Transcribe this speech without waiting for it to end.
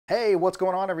Hey, what's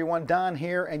going on everyone? Don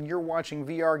here, and you're watching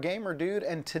VR Gamer Dude,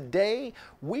 and today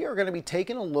we are going to be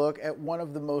taking a look at one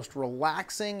of the most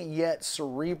relaxing yet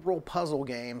cerebral puzzle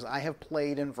games I have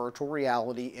played in virtual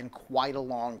reality in quite a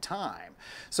long time.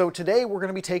 So today we're going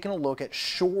to be taking a look at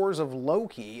Shores of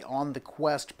Loci on the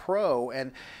Quest Pro,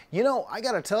 and you know, I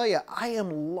gotta tell you, I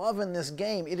am loving this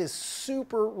game. It is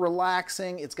super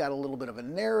relaxing, it's got a little bit of a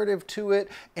narrative to it,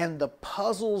 and the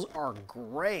puzzles are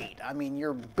great. I mean,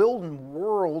 you're building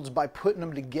worlds by putting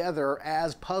them together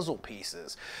as puzzle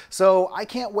pieces. So I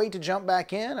can't wait to jump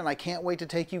back in, and I can't wait to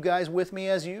take you guys with me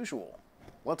as usual.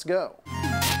 Let's go.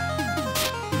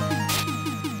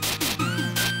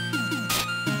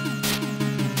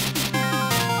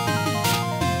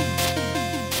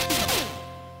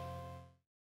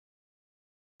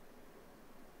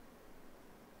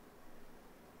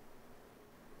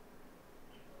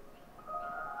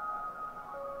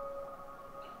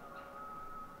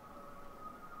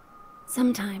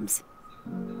 Sometimes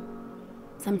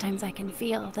I can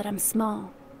feel that I'm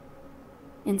small,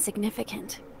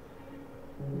 insignificant,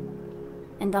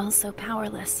 and also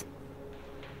powerless.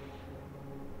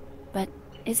 But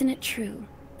isn't it true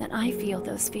that I feel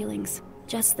those feelings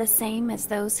just the same as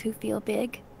those who feel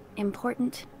big,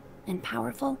 important, and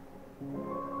powerful?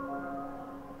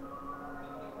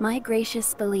 My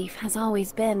gracious belief has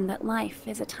always been that life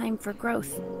is a time for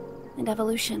growth and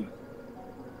evolution.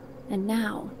 And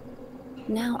now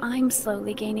I'm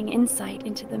slowly gaining insight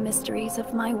into the mysteries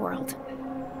of my world.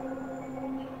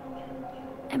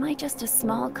 Am I just a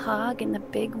small cog in the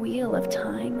big wheel of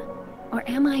time? Or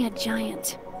am I a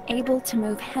giant, able to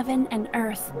move heaven and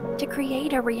earth to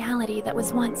create a reality that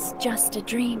was once just a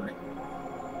dream?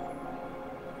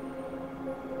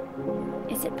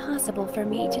 Is it possible for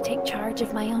me to take charge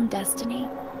of my own destiny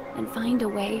and find a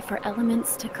way for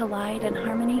elements to collide in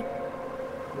harmony?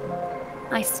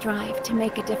 I strive to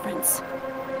make a difference.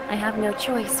 I have no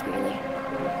choice, really.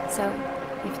 So,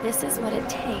 if this is what it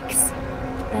takes,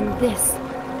 then this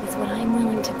is what I'm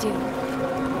willing to do.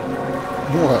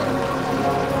 Whoa.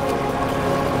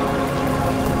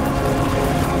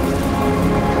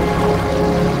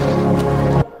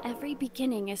 Every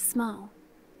beginning is small,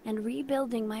 and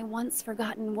rebuilding my once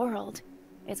forgotten world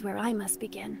is where I must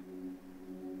begin.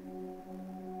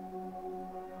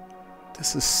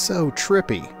 This is so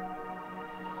trippy.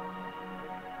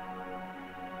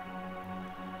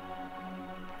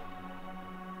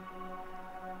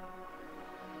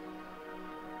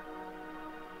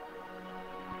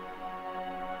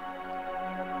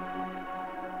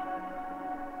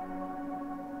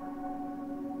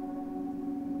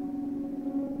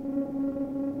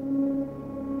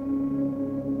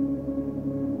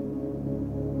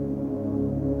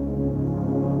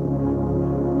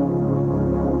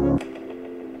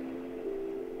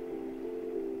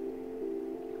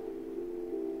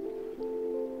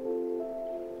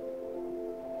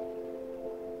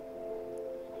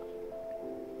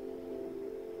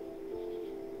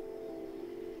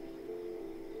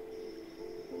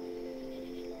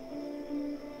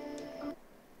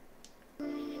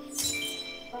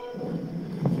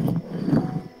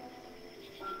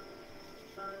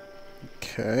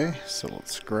 Okay, so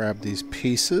let's grab these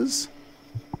pieces.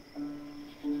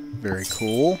 Very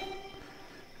cool.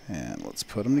 And let's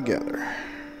put them together.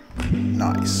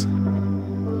 Nice.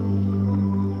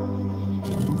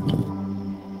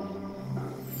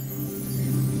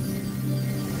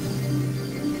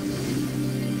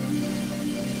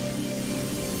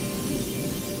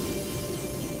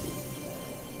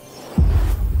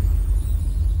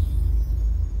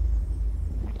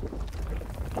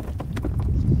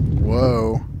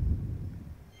 Whoa.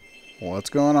 What's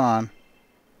going on?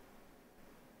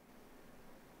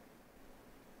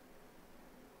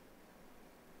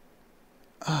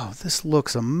 Oh, this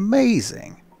looks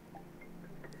amazing.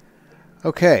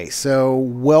 Okay, so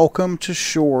welcome to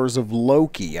Shores of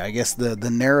Loci. I guess the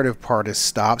narrative part is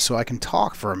stopped, so I can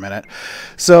talk for a minute.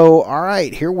 So,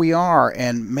 alright, here we are,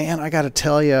 and man, I gotta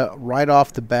tell you, right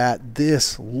off the bat,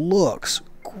 this looks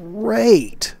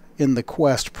great in the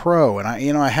Quest Pro, and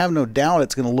I have no doubt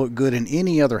it's going to look good in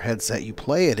any other headset you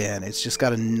play it in. It's just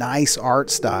got a nice art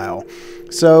style.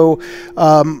 So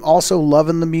also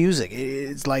loving the music.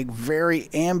 It's like very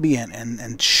ambient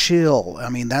and chill. I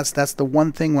mean, that's the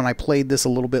one thing when I played this a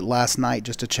little bit last night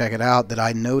just to check it out that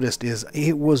I noticed is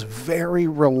it was very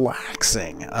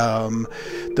relaxing.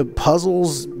 The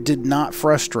puzzles did not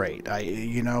frustrate.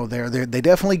 They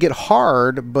definitely get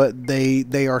hard, but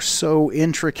they are so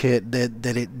intricate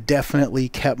that it definitely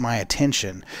kept my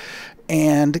attention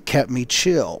and kept me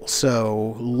chill.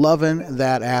 So loving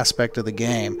that aspect of the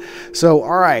game. So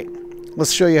all right,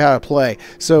 let's show you how to play.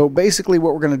 So basically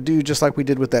what we're going to do, just like we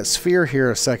did with that sphere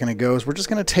here a second ago, is we're just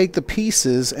going to take the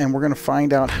pieces and we're going to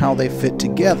find out how they fit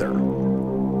together.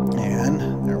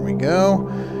 And there we go.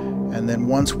 And then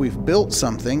once we've built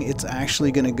something, it's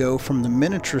actually going to go from the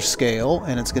miniature scale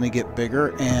and it's going to get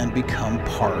bigger and become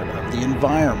part of the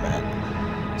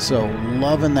environment. So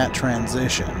loving that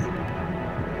transition.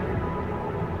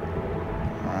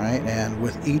 Alright, and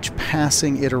with each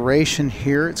passing iteration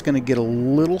here, it's going to get a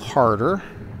little harder.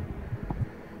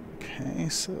 Okay,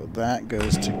 so that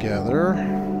goes together.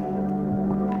 And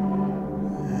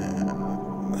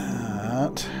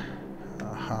that.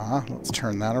 Let's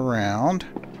turn that around.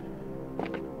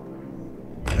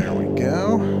 There we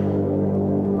go.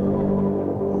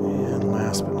 And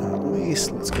last but not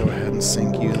least, let's go ahead and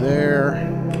sink you there.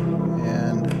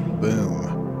 And boom.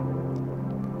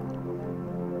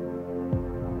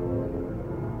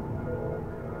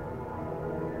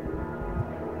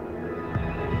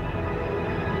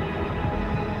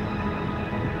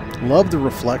 Love the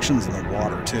reflections in the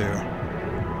water too.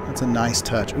 That's a nice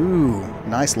touch. Ooh,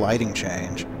 nice lighting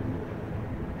change.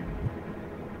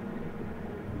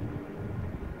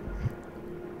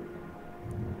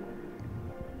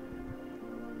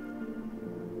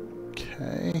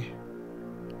 Okay.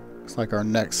 Looks like our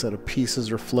next set of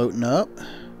pieces are floating up.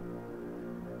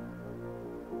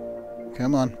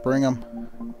 Come on, bring them.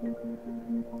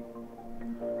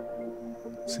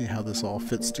 See how this all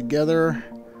fits together.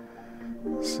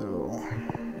 So,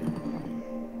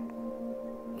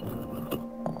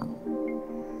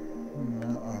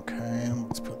 okay,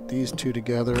 let's put these two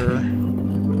together. There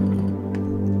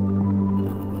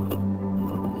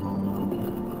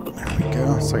we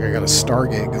go. It's like I got a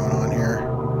Stargate going on here.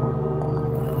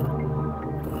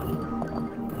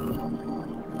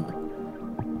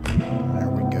 There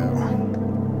we go.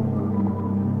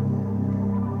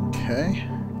 Okay.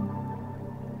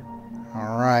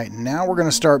 Alright, now we're going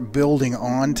to start building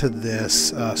onto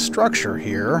this structure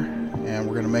here, and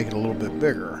we're going to make it a little bit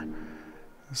bigger.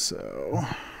 So,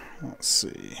 let's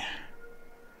see.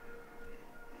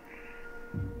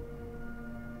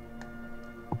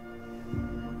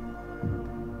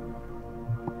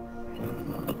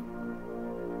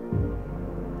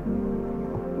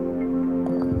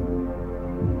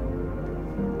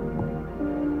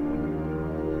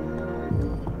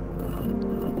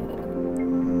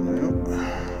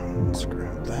 Let's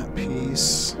grab that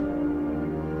piece.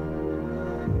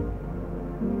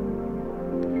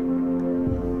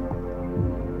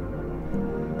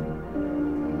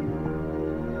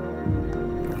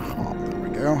 Oh, there we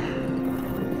go.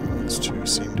 Those two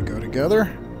seem to go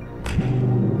together.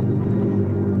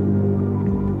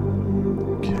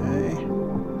 Okay.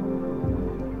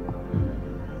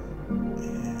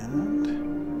 And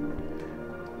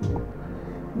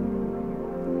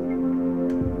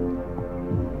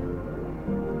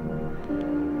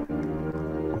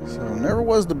so never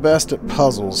was the best at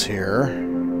puzzles here,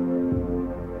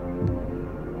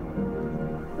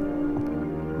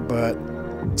 but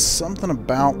something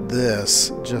about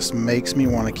this just makes me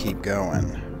want to keep going.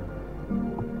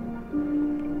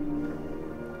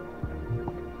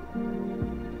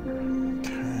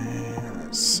 Okay,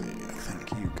 let's see. I think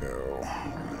you go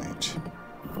right.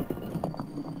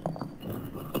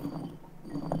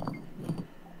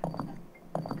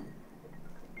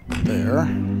 There.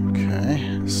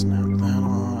 Okay, snap that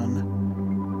on.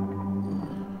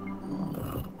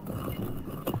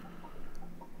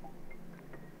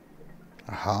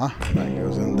 Aha, that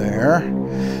goes in there.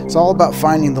 It's all about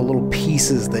finding the little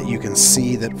pieces that you can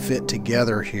see that fit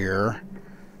together here.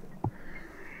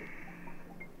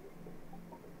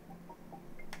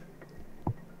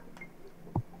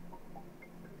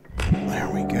 There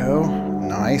we go.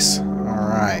 Nice.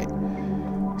 Alright.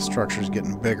 Structure's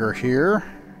getting bigger here.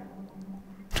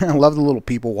 I love the little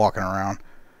people walking around.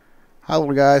 Hi,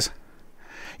 little guys.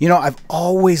 You know, I've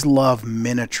always loved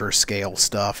miniature scale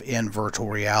stuff in virtual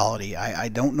reality. I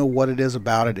don't know what it is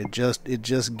about it. It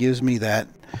just gives me that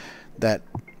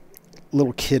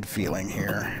little kid feeling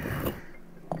here.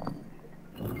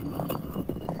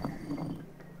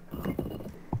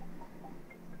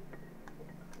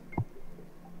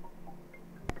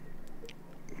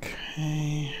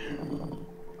 Okay.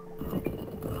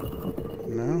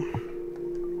 No.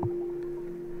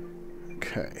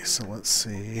 Okay, so let's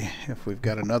see if we've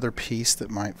got another piece that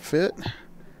might fit.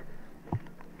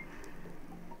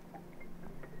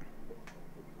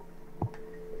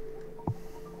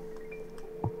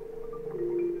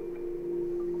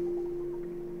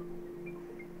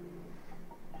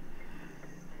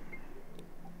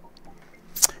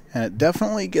 And it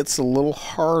definitely gets a little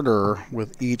harder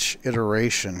with each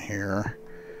iteration here.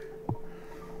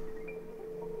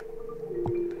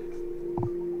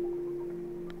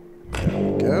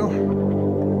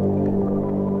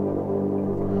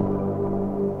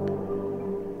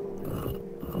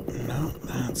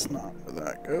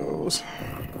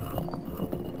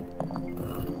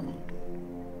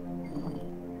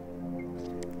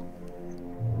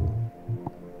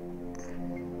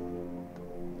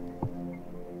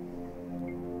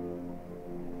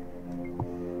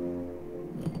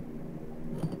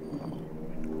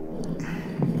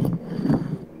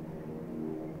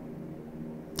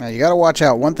 Now you got to watch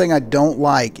out. One thing I don't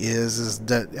like is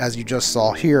that, as you just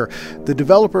saw here, the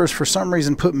developers for some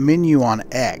reason put menu on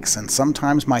X, and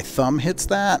sometimes my thumb hits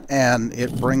that and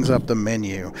it brings up the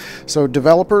menu. So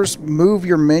developers, move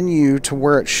your menu to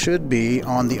where it should be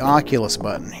on the Oculus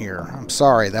button here. I'm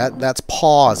sorry, that's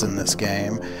pause in this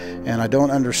game, and I don't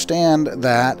understand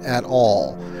that at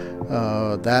all.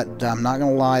 I'm not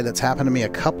gonna lie, that's happened to me a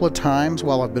couple of times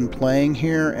while I've been playing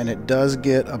here, and it does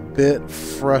get a bit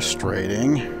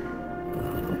frustrating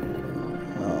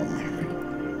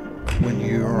when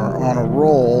you are on a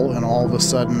roll and all of a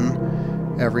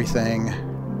sudden everything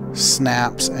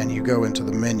snaps and you go into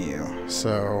the menu.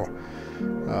 So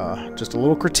just a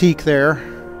little critique there.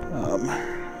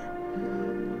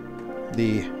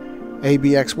 The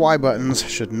ABXY buttons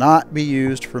should not be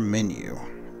used for menu.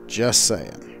 Just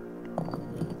saying.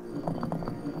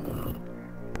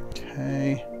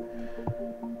 Okay.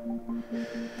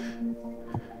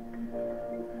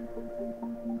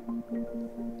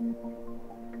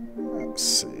 Let's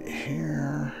see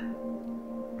here.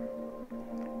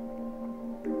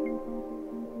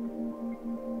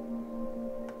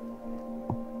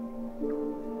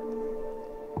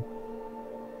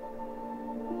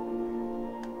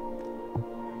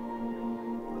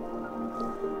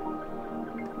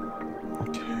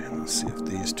 Okay, let's see if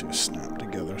these two snap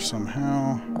together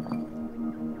somehow.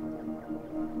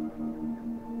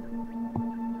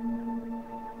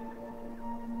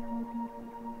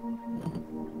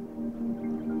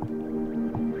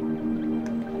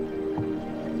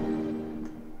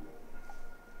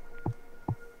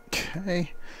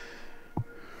 Okay.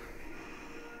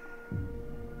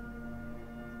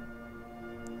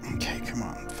 Okay, come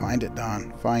on. Find it,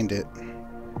 Don. Find it.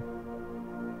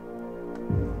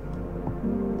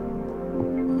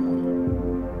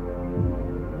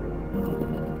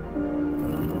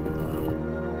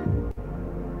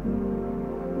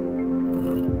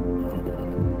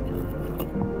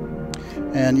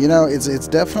 And you know, it's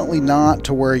definitely not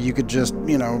to where you could just,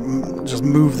 you know, just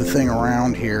move the thing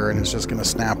around here and it's just going to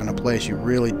snap into place. You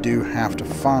really do have to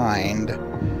find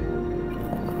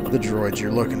the droids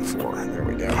you're looking for. There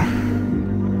we go.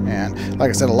 And like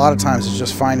I said, a lot of times it's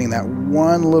just finding that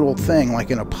one little thing,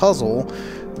 like in a puzzle,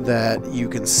 that you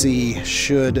can see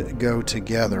should go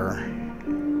together.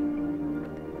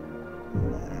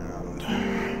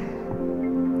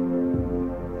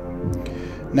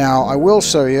 Now, I will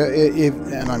show you,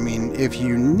 if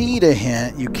you need a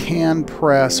hint, you can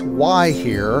press Y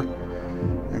here,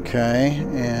 okay,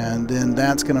 and then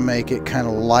that's going to make it kind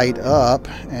of light up,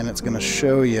 and it's going to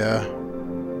show you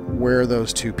where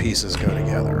those two pieces go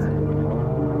together.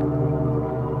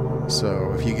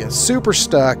 So, if you get super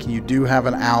stuck, you do have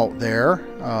an out there,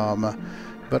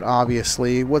 but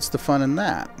obviously, what's the fun in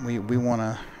that? We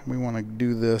want to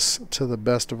do this to the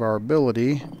best of our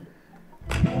ability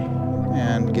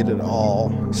and get it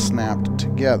all snapped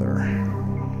together.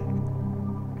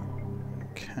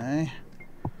 Okay.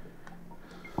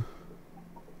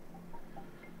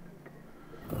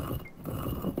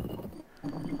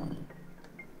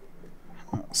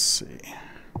 Let's see.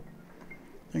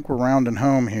 I think we're rounding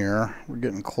home here. We're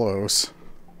getting close.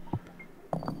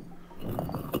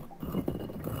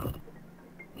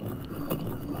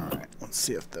 Alright, let's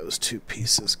see if those two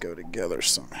pieces go together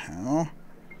somehow.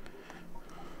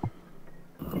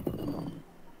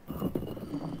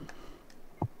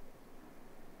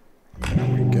 There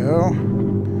we go.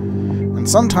 And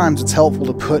sometimes it's helpful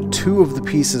to put two of the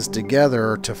pieces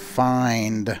together to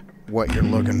find what you're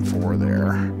looking for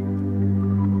there.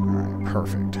 Alright,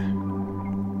 perfect.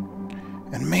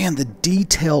 And man, the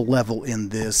detail level in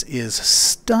this is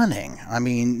stunning. I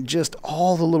mean, just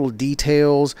all the little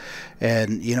details,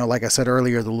 and you know, like I said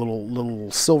earlier, the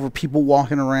little silver people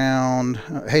walking around.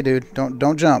 Hey dude,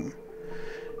 don't jump.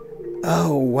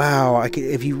 Oh wow,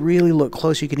 if you really look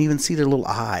close, you can even see their little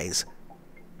eyes.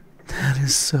 That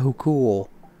is so cool.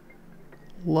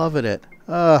 Loving it.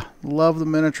 Love the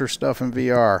miniature stuff in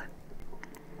VR.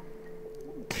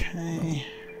 Okay.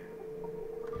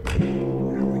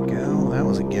 There we go. That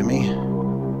was a gimme.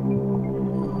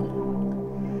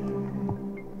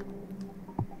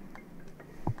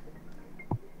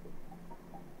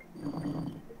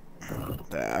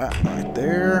 That right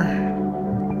there.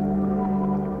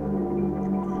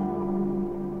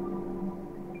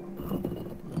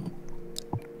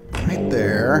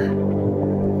 There.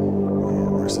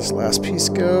 And where's this last piece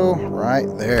go? Right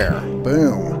there.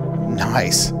 Boom.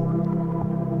 Nice.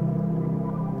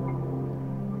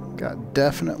 Got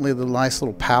definitely the nice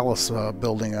little palace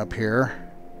building up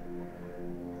here.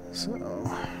 So,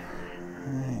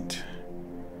 right.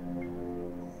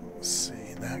 Let's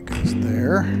see. That goes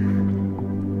there.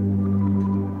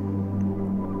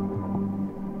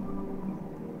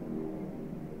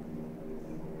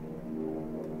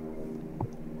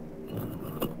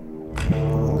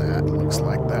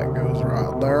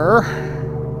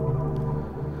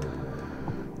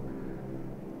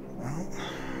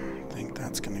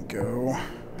 go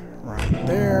right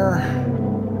there.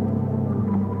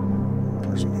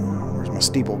 Where's my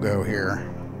steeple go here?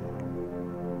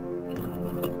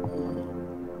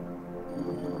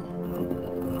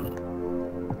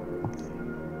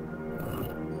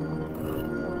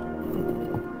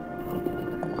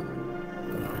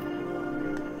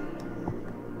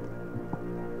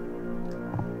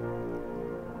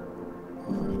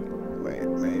 Wait,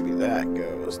 maybe that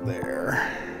goes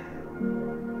there.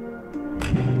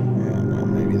 And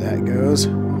then maybe that goes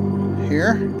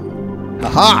here.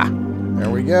 Haha! There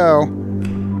we go.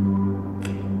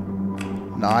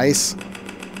 Nice.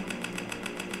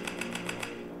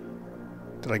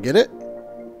 Did I get it?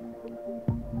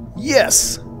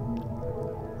 Yes!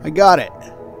 I got it.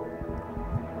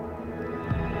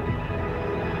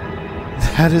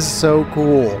 That is so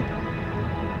cool.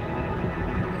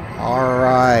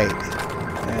 Alright.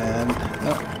 And...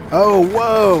 oh,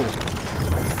 whoa!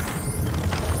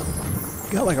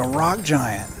 You got like a rock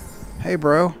giant. Hey,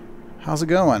 bro. How's it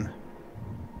going?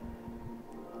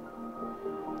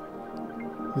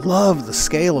 Love the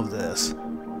scale of this.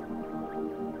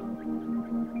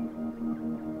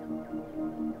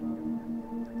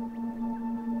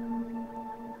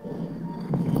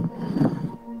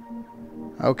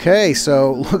 Okay,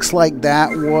 so looks like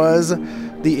that was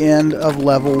the end of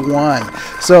level 1.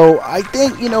 So I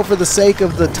think, you know, for the sake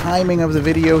of the timing of the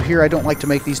video here, I don't like to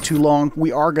make these too long.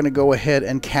 We are going to go ahead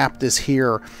and cap this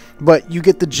here, but you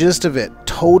get the gist of it.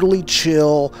 Totally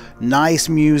chill, nice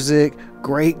music,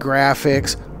 great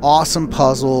graphics, awesome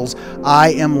puzzles.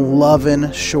 I am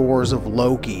loving Shores of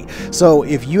Loci. So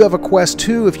if you have a Quest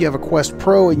 2, if you have a Quest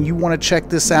Pro, and you want to check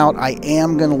this out, I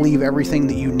am going to leave everything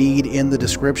that you need in the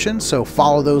description. So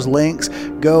follow those links,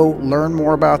 go learn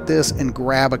more about this, and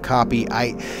grab a copy.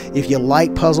 If you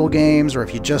like puzzle games, or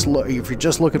if you're just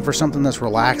looking for something that's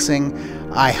relaxing,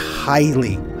 I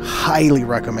highly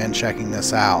recommend checking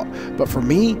this out. But for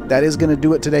me, that is going to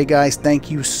do it today, guys.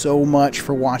 Thank you so much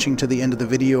for watching to the end of the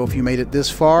video. If you made it this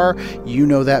far, you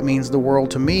know that means the world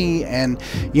to me. And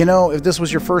you know, if this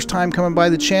was your first time coming by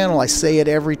the channel, I say it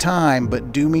every time,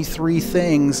 but do me 3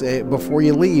 things before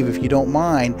you leave, if you don't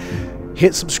mind.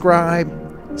 Hit subscribe,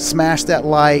 smash that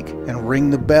like, and ring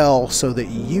the bell so that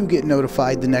you get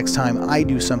notified the next time I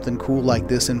do something cool like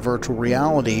this in virtual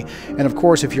reality. And of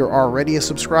course, if you're already a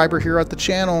subscriber here at the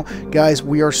channel, guys,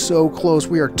 we are so close.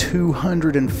 We are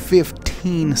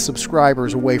 215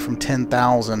 subscribers away from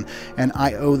 10,000, and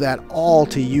I owe that all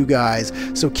to you guys.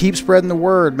 So keep spreading the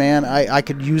word, man. I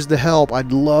could use the help.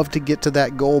 I'd love to get to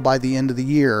that goal by the end of the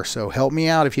year, so help me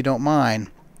out if you don't mind.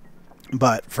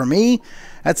 But for me,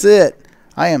 that's it.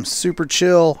 I am super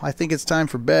chill. I think it's time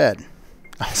for bed.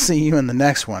 I'll see you in the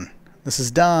next one. This is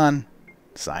Don,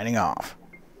 signing off.